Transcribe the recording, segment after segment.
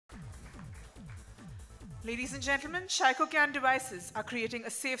Ladies and gentlemen, Shycocan devices are creating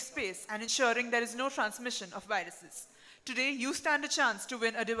a safe space and ensuring there is no transmission of viruses. Today, you stand a chance to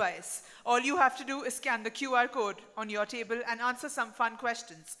win a device. All you have to do is scan the QR code on your table and answer some fun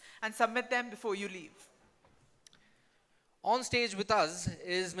questions and submit them before you leave. On stage with us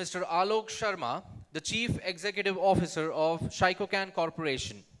is Mr. Alok Sharma, the Chief Executive Officer of Shycocan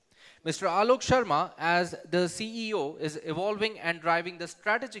Corporation. Mr. Alok Sharma, as the CEO, is evolving and driving the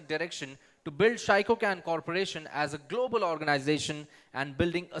strategic direction to build Shycocan Corporation as a global organization and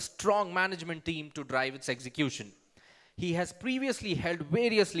building a strong management team to drive its execution. He has previously held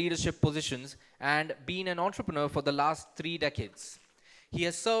various leadership positions and been an entrepreneur for the last 3 decades. He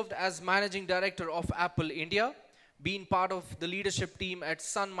has served as Managing Director of Apple India, been part of the leadership team at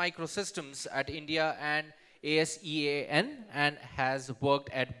Sun Microsystems at India and ASEAN, and has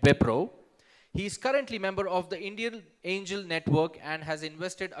worked at Wipro. He is currently member of the Indian Angel Network and has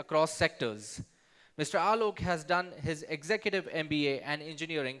invested across sectors. Mr. Alok has done his executive MBA and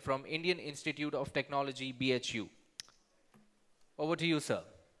engineering from Indian Institute of Technology, BHU. Over to you, sir.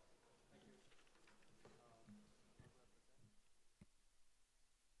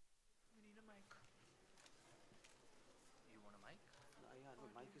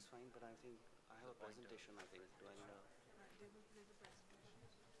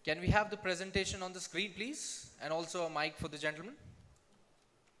 Can we have the presentation on the screen, please? And also a mic for the gentleman.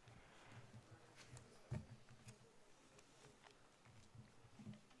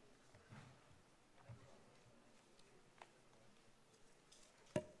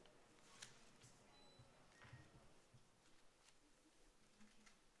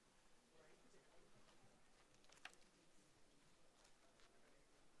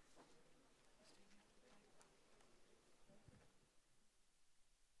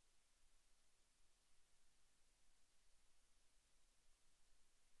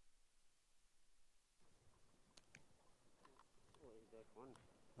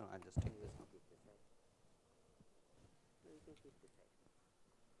 No, I'll just take this.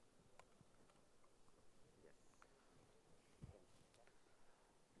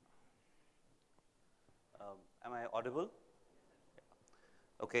 Am I audible?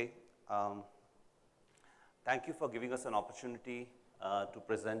 Okay. Thank you for giving us an opportunity to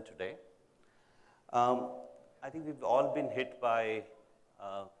present today. I think we've all been hit by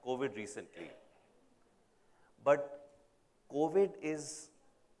COVID recently. But COVID is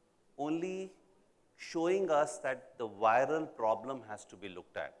only showing us that the viral problem has to be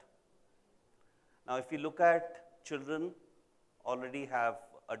looked at. Now, if you look at children, already have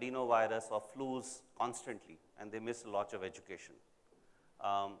adenovirus or flus constantly, and they miss a lot of education.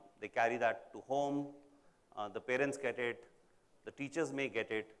 They carry that to home, the parents get it, the teachers may get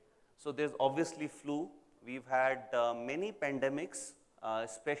it. So there's obviously flu. We've had many pandemics,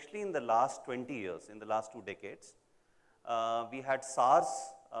 especially in the last 20 years, in the last 2 decades. We had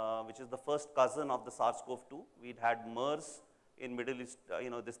SARS, which is the first cousin of the SARS-CoV-2. We'd had MERS in Middle East,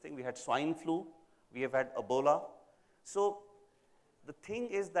 this thing. We had swine flu. We have had Ebola. So the thing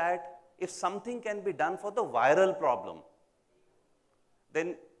is that if something can be done for the viral problem,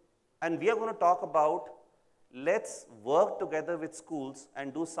 then, and we are going to talk about, let's work together with schools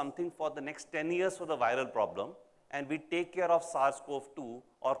and do something for the next 10 years for the viral problem, and we take care of SARS-CoV-2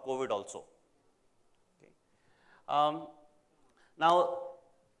 or COVID also. Okay. Now,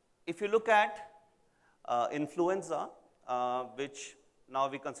 if you look at influenza, which now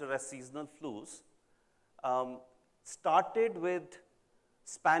we consider as seasonal flus, started with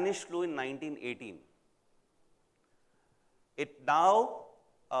Spanish flu in 1918. It now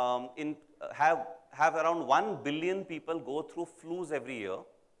have around 1 billion people go through flus every year.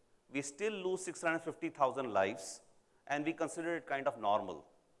 We still lose 650,000 lives, and we consider it kind of normal.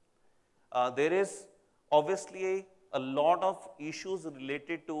 There is obviously a lot of issues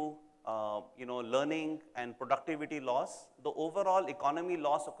related to learning and productivity loss. The overall economy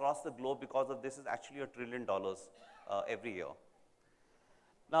loss across the globe because of this is actually $1 trillion every year.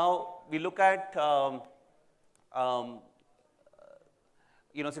 Now we look at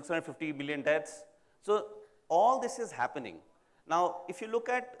 650 million deaths. So all this is happening. Now if you look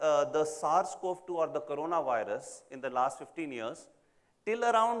at the SARS-CoV-2 or the coronavirus in the last 15 years, till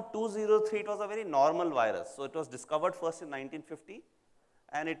around 2003, it was a very normal virus. So it was discovered first in 1950,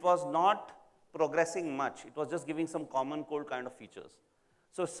 and it was not progressing much. It was just giving some common cold kind of features.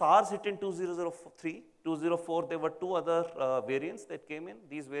 So SARS hit in 2003, 2004, there were 2 other variants that came in.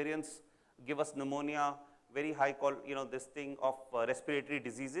 These variants give us pneumonia, very high this thing of respiratory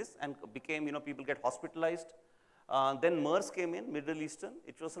diseases, and became, people get hospitalized. Then MERS came in, Middle Eastern.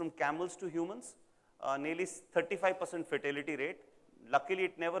 It was from camels to humans, nearly 35% fatality rate. Luckily,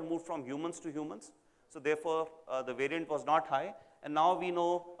 it never moved from humans to humans. So therefore, the variant was not high. And now we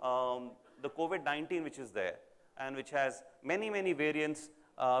know the COVID-19 which is there and which has many, many variants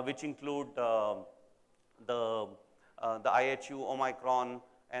which include the IHU, Omicron,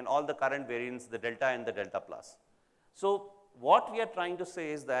 and all the current variants, the Delta and the Delta Plus. So what we are trying to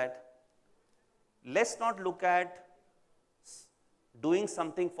say is that let's not look at doing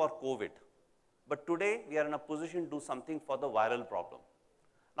something for COVID, but today we are in a position to do something for the viral problem.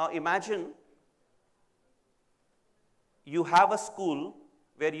 Now imagine you have a school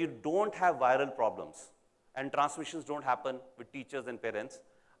where you don't have viral problems and transmissions don't happen with teachers and parents.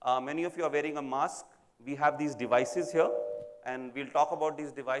 Many of you are wearing a mask. We have these devices here, and we'll talk about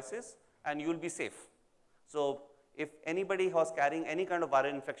these devices, and you'll be safe. So if anybody was carrying any kind of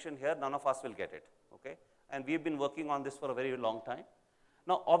viral infection here, none of us will get it, okay? And we've been working on this for a very long time.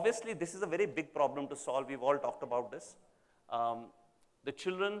 Now, obviously, this is a very big problem to solve. We've all talked about this. The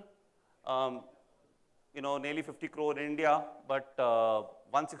children, nearly 50 crore in India, but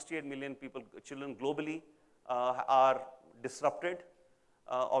 168 million people, children globally are disrupted.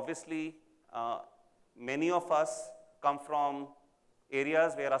 Obviously, many of us come from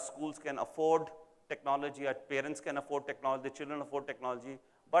areas where our schools can afford technology, our parents can afford technology, the children afford technology,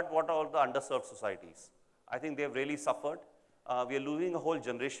 but what are the underserved societies? I think they've really suffered. We are losing a whole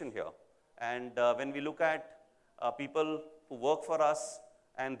generation here. And when we look at people who work for us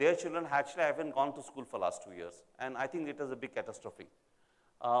and their children actually haven't gone to school for the last 2 years, and I think it is a big catastrophe.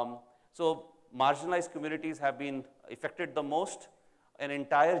 So marginalized communities have been affected the most. An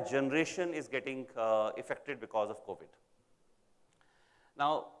entire generation is getting affected because of COVID.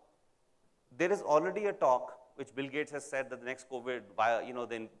 Now, there is already a talk which Bill Gates has said that the next COVID,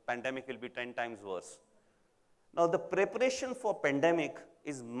 the pandemic will be 10 times worse. Now, the preparation for pandemic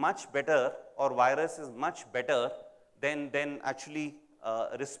is much better, or virus is much better than actually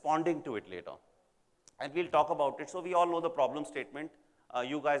responding to it later. And we'll talk about it. So we all know the problem statement.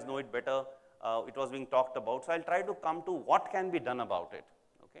 You guys know it better. It was being talked about. So I'll try to come to what can be done about it.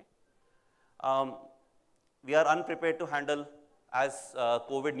 Okay. We are unprepared to handle as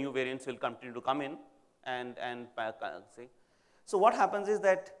COVID new variants will continue to come in and see. So what happens is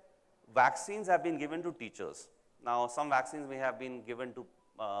that vaccines have been given to teachers. Now some vaccines may have been given to,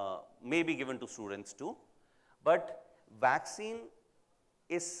 may be given to students too, but vaccine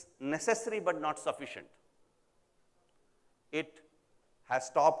is necessary but not sufficient. It has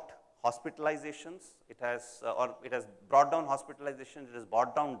stopped hospitalizations, it has brought down hospitalizations, it has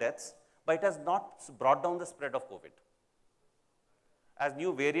brought down deaths, but it has not brought down the spread of COVID. As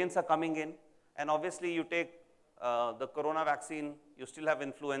new variants are coming in, and obviously you take the corona vaccine, you still have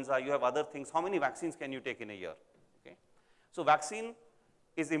influenza, you have other things. How many vaccines can you take in a year? Okay. So vaccine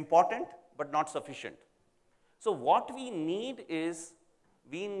is important, but not sufficient. So what we need is,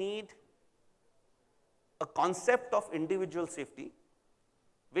 we need a concept of individual safety,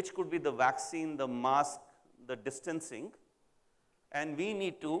 which could be the vaccine, the mask, the distancing, and we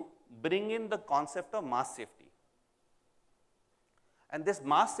need to bring in the concept of mass safety. And this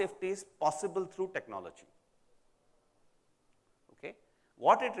mass safety is possible through technology. Okay?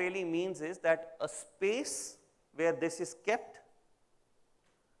 What it really means is that a space where this is kept,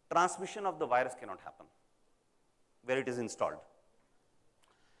 transmission of the virus cannot happen, where it is installed.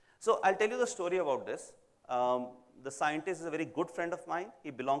 So I'll tell you the story about this. The scientist is a very good friend of mine.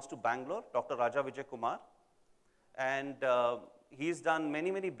 He belongs to Bangalore, Dr. Raja Vijay Kumar. And he's done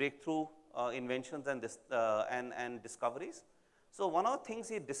many, many breakthrough inventions and discoveries. So one of the things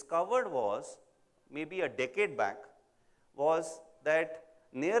he discovered was, maybe a decade back, was that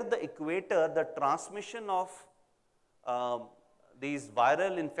near the equator, the transmission of these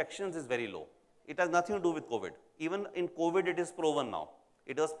viral infections is very low. It has nothing to do with COVID. Even in COVID, it is proven now.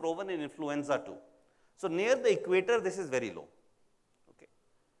 It was proven in influenza too. So near the equator, this is very low. Okay.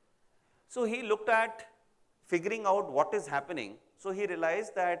 So he looked at figuring out what is happening. So he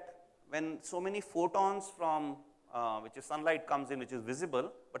realized that when so many photons from which is sunlight comes in, which is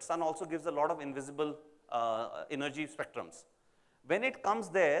visible, but sun also gives a lot of invisible energy spectrums. When it comes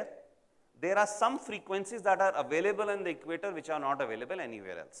there, there are some frequencies that are available in the equator which are not available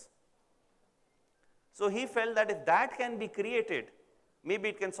anywhere else. So he felt that if that can be created, maybe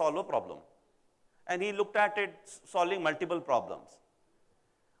it can solve a problem. And he looked at it solving multiple problems.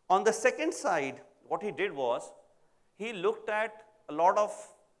 On the second side, what he did was, he looked at a lot of,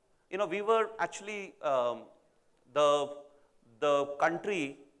 we were actually the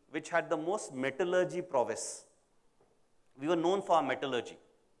country which had the most metallurgy prowess. We were known for our metallurgy.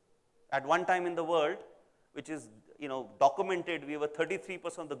 At one time in the world, which is documented, we were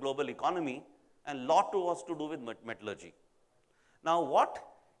 33% of the global economy, and lot was to do with metallurgy. Now what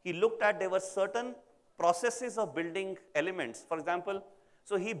he looked at, there were certain processes of building elements. For example,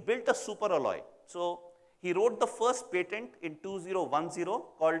 so he built a superalloy. So he wrote the first patent in 2010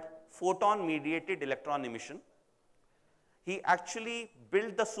 called photon mediated electron emission. He actually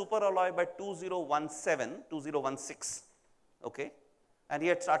built the superalloy by 2016, okay? And he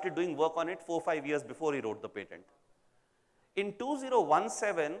had started doing work on it 4 or 5 years before he wrote the patent. In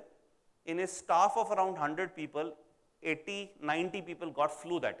 2017, in his staff of around 100 people, 80, 90 people got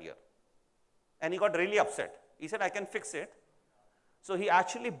flu that year. And he got really upset. He said, I can fix it. So he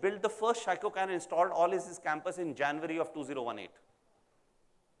actually built the first Shycocan and installed all his campus in January of 2018.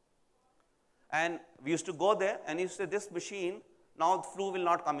 And we used to go there and he used to say, this machine, now the flu will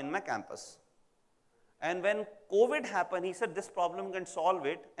not come in my campus. And when COVID happened, he said, this problem can solve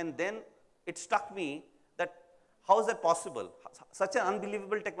it. And then it struck me that, how is that possible? Such an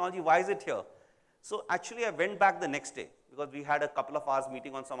unbelievable technology, why is it here? So actually I went back the next day because we had a couple of hours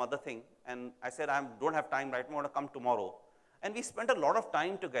meeting on some other thing. And I said, I don't have time right now, I want to come tomorrow. And we spent a lot of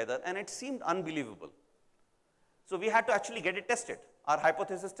time together and it seemed unbelievable. So we had to actually get it tested, our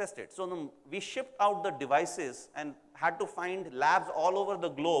hypothesis tested. So we shipped out the devices and had to find labs all over the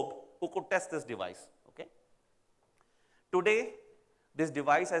globe who could test this device, okay? Today, this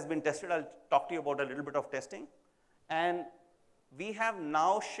device has been tested. I'll talk to you about a little bit of testing. And we have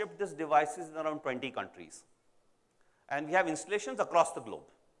now shipped these devices in around 20 countries. And we have installations across the globe.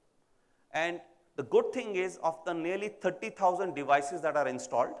 And the good thing is, of the nearly 30,000 devices that are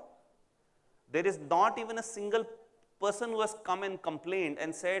installed, there is not even a single person who has come and complained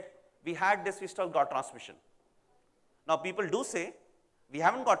and said, we had this, we still got transmission. Now people do say, we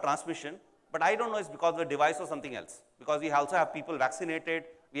haven't got transmission, but I don't know it's because of the device or something else. Because we also have people vaccinated,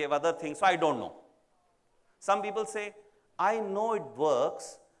 we have other things, so I don't know. Some people say, I know it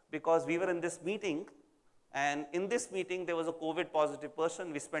works because we were in this meeting, and in this meeting there was a COVID positive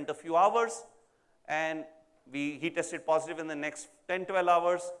person. We spent a few hours, and he tested positive in the next 10, 12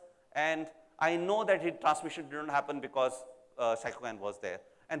 hours, and I know that his transmission didn't happen because Shycocan was there.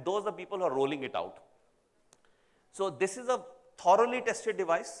 And those are the people who are rolling it out. So this is a thoroughly tested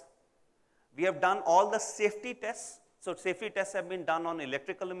device. We have done all the safety tests. So safety tests have been done on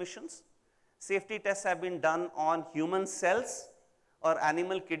electrical emissions. Safety tests have been done on human cells or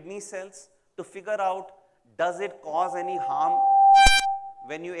animal kidney cells to figure out, does it cause any harm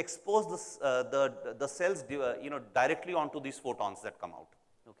when you expose this, the cells directly onto these photons that come out,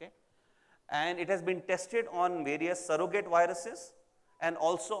 okay? And it has been tested on various surrogate viruses and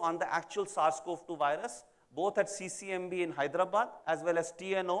also on the actual SARS-CoV-2 virus, both at CCMB in Hyderabad as well as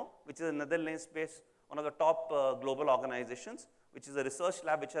TNO, which is a Netherlands-based, one of the top global organizations, which is a research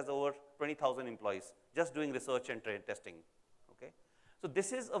lab which has over 20,000 employees just doing research and testing, okay? So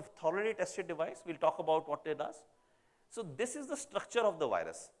this is a thoroughly tested device. We'll talk about what it does. So this is the structure of the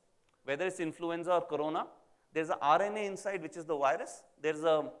virus. Whether it's influenza or corona, there's an RNA inside, which is the virus. There's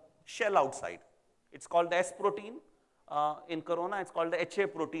a shell outside. It's called the S protein in corona. It's called the HA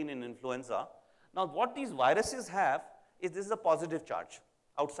protein in influenza. Now what these viruses have is this is a positive charge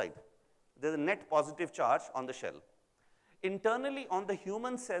outside. There's a net positive charge on the shell. Internally on the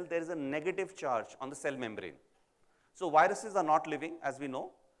human cell, there is a negative charge on the cell membrane. So viruses are not living, as we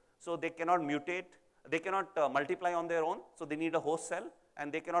know. So they cannot mutate. They cannot multiply on their own, so they need a host cell,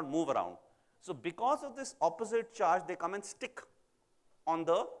 and they cannot move around. So because of this opposite charge, they come and stick on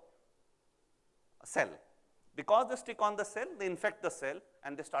the cell. Because they stick on the cell, they infect the cell,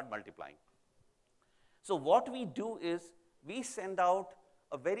 and they start multiplying. So what we do is, we send out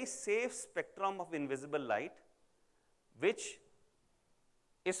a very safe spectrum of invisible light, which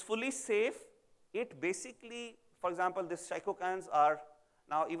is fully safe. It basically, for example, these Shycocans are,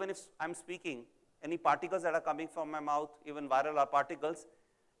 now even if I'm speaking, any particles that are coming from my mouth, even viral particles,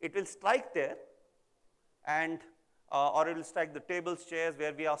 it will strike there, and or it will strike the tables, chairs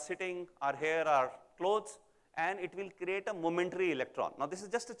where we are sitting, our hair, our clothes, and it will create a momentary electron. Now this is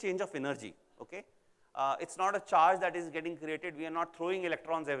just a change of energy, okay? It's not a charge that is getting created. We are not throwing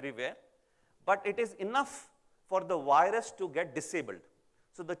electrons everywhere, but it is enough for the virus to get disabled.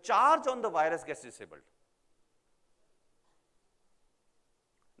 So the charge on the virus gets disabled.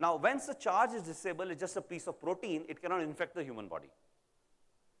 Now, once the charge is disabled, it's just a piece of protein, it cannot infect the human body.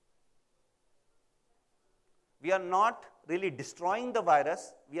 We are not really destroying the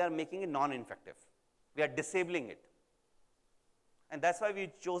virus, we are making it non-infective. We are disabling it. And that's why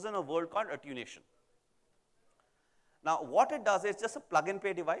we've chosen a word called attenuation. Now, what it does is just a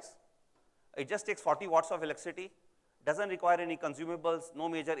plug-and-play device. It just takes 40 watts of electricity, doesn't require any consumables, no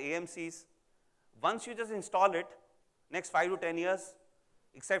major AMCs. Once you just install it, next 5 to 10 years,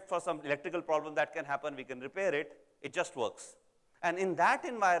 except for some electrical problem that can happen, we can repair it, it just works. And in that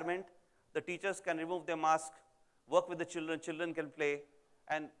environment, The teachers can remove their mask, work with the children, children can play.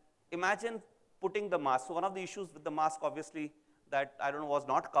 And imagine putting the mask. So one of the issues with the mask, obviously, that I don't know was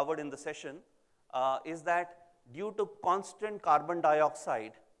not covered in the session, is that due to constant carbon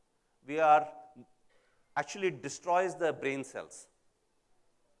dioxide, we are actually destroys the brain cells.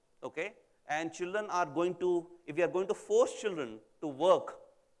 Okay? And children are going to, if we are going to force children to work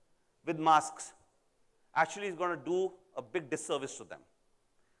with masks, actually is going to do a big disservice to them.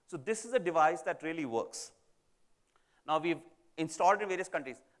 So this is a device that really works. Now we've installed in various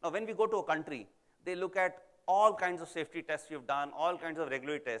countries. Now when we go to a country, they look at all kinds of safety tests we've done, all kinds of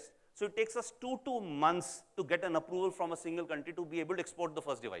regulatory tests. So it takes us 2 months to get an approval from a single country to be able to export the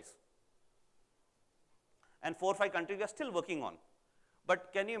first device. And 4 or 5 countries we are still working on.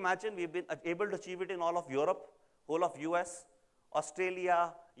 But can you imagine we've been able to achieve it in all of Europe, whole of US,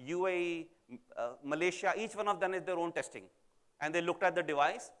 Australia, UAE, Malaysia, each one of them is their own testing. And they looked at the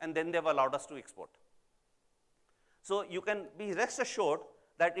device and then they've allowed us to export. So you can be rest assured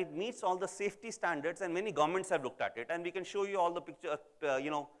that it meets all the safety standards and many governments have looked at it. And we can show you all the picture,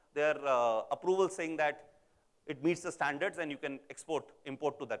 their approval saying that it meets the standards and you can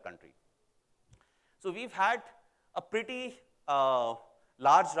import to that country. So we've had a pretty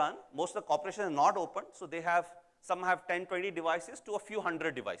large run. Most of the corporations are not open, so they have, some have 10, 20 devices to a few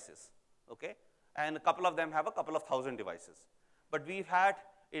hundred devices, okay? And a couple of them have a couple of thousand devices. But we've had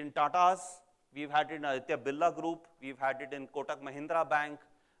in Tata's, we've had it in Aditya Birla Group, we've had it in Kotak Mahindra Bank,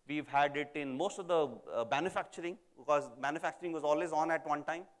 we've had it in most of the manufacturing, because manufacturing was always on at one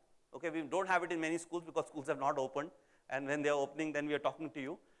time. Okay, we don't have it in many schools because schools have not opened, and when they're opening, then we are talking to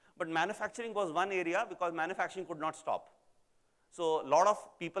you. But manufacturing was one area because manufacturing could not stop. So a lot of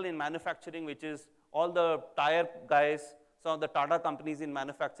people in manufacturing, which is all the tire guys, some of the Tata companies in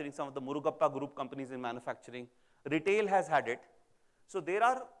manufacturing, some of the Murugappa group companies in manufacturing, retail has had it. So there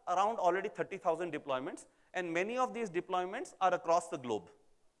are around already 30,000 deployments, and many of these deployments are across the globe.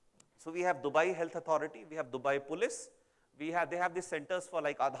 So we have Dubai Health Authority, we have Dubai Police, they have these centers for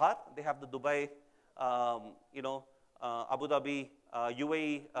like Aadhaar, they have the Dubai, Abu Dhabi,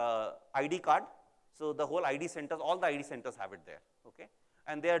 UAE ID card. So the whole ID centers, all the ID centers have it there, okay?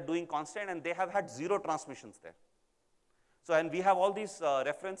 And they are doing constant, and they have had 0 transmissions there. So, and we have all these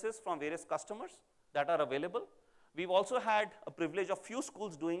references from various customers that are available. We've also had a privilege of few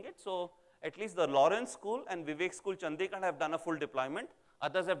schools doing it. So at least the Lawrence School and Vivek School Chandigarh have done a full deployment.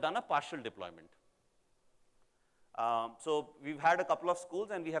 Others have done a partial deployment. So we've had a couple of schools,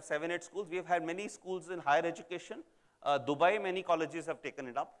 and we have 7, 8 schools. We have had many schools in higher education. Dubai, many colleges have taken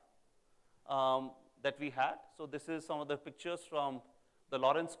it up that we had. So this is some of the pictures from the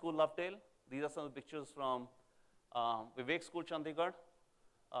Lawrence School, Lovedale. These are some of the pictures from Vivek School, Chandigarh.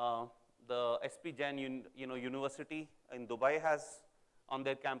 The SP Jain University in Dubai has on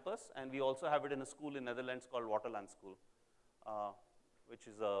their campus, and we also have it in a school in Netherlands called Waterland School, which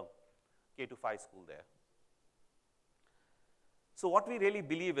is a K-5 school there. So what we really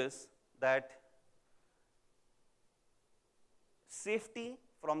believe is that safety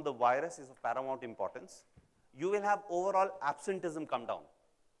from the virus is of paramount importance. You will have overall absenteeism come down.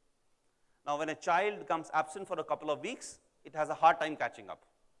 Now, when a child becomes absent for a couple of weeks, it has a hard time catching up.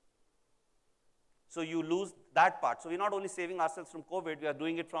 So you lose that part. So we're not only saving ourselves from COVID, we are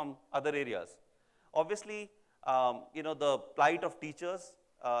doing it from other areas. Obviously, the plight of teachers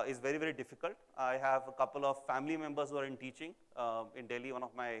is very, very difficult. I have a couple of family members who are in teaching in Delhi. One of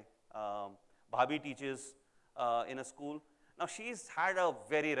my bhabhi teaches in a school. Now, she's had a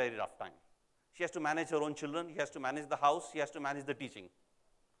very, very rough time. She has to manage her own children. She has to manage the house. She has to manage the teaching.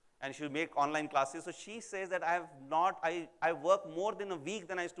 And she'll make online classes. So she says that I work more than a week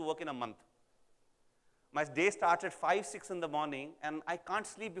than I used to work in a month. My day starts at 5, 6 in the morning, and I can't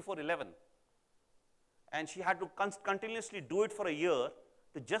sleep before 11. And she had to continuously do it for a year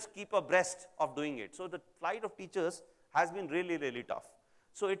to just keep abreast of doing it. So the plight of teachers has been really, really tough.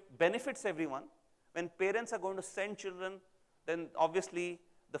 So it benefits everyone. When parents are going to send children, then obviously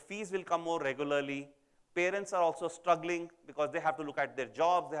the fees will come more regularly. Parents are also struggling because they have to look at their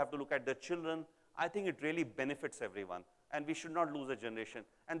jobs, they have to look at their children. I think it really benefits everyone, and we should not lose a generation.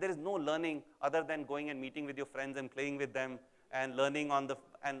 And there is no learning other than going and meeting with your friends and playing with them and learning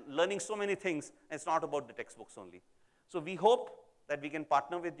learning so many things. It's not about the textbooks only. So we hope that we can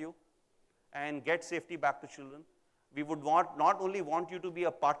partner with you and get safety back to children. We would not only want you to be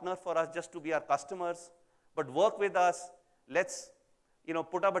a partner for us, just to be our customers, but work with us. Let's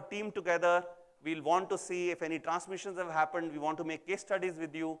put up a team together. We'll want to see if any transmissions have happened. We want to make case studies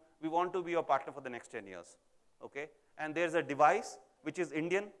with you. We want to be your partner for the next 10 years. Okay? And there's a device which is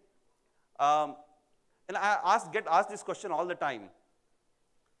Indian. And I get asked this question all the time.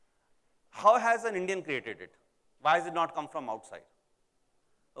 how has an Indian created it? Why has it not come from outside?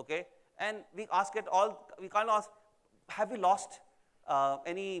 Okay, and we ask it all, we can't ask, have we lost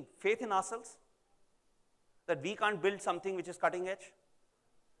any faith in ourselves? That we can't build something which is cutting edge?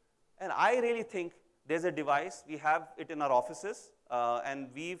 And I really think there's a device, we have it in our offices, and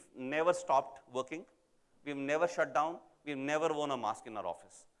we've never stopped working. We've never shut down. We've never worn a mask in our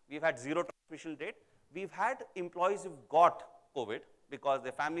office. We've had zero transmission rate. We've had employees who've got COVID because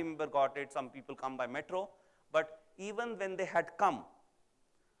their family member got it. Some people come by metro. But even when they had come,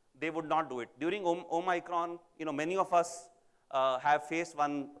 they would not do it. During Omicron, many of us have faced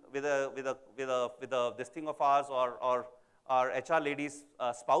one with this thing of ours, or our HR lady's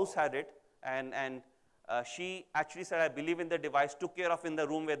spouse had it, and she actually said, I believe in the device, took care of in the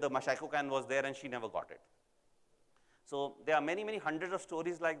room where the Shycocan was there, and she never got it. So there are many, many hundreds of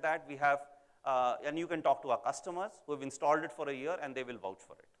stories like that. We have, and you can talk to our customers who have installed it for a year, and they will vouch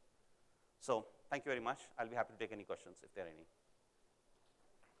for it. So thank you very much. I'll be happy to take any questions if there are any.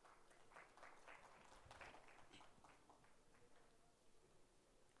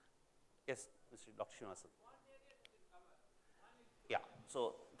 Yes, Mr. Dr. Srinivasan. Yeah,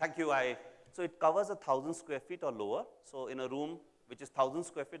 so thank you. So it covers 1,000 square feet or lower. So in a room which is 1,000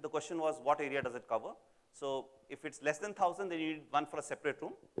 square feet, the question was what area does it cover? So if it's less than 1,000, then you need one for a separate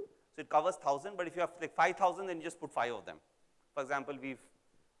room. So it covers 1,000, but if you have like 5,000, then you just put 5 of them. For example,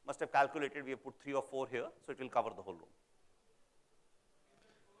 must have calculated, we have put 3 or 4 here, so it will cover the whole room.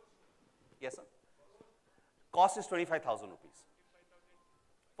 Yes, sir? Cost is 25,000 rupees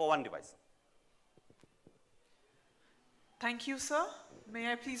for one device. Thank you, sir.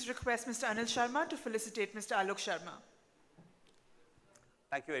 May I please request Mr. Anil Sharma to felicitate Mr. Alok Sharma.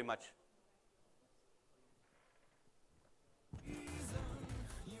 Thank you very much.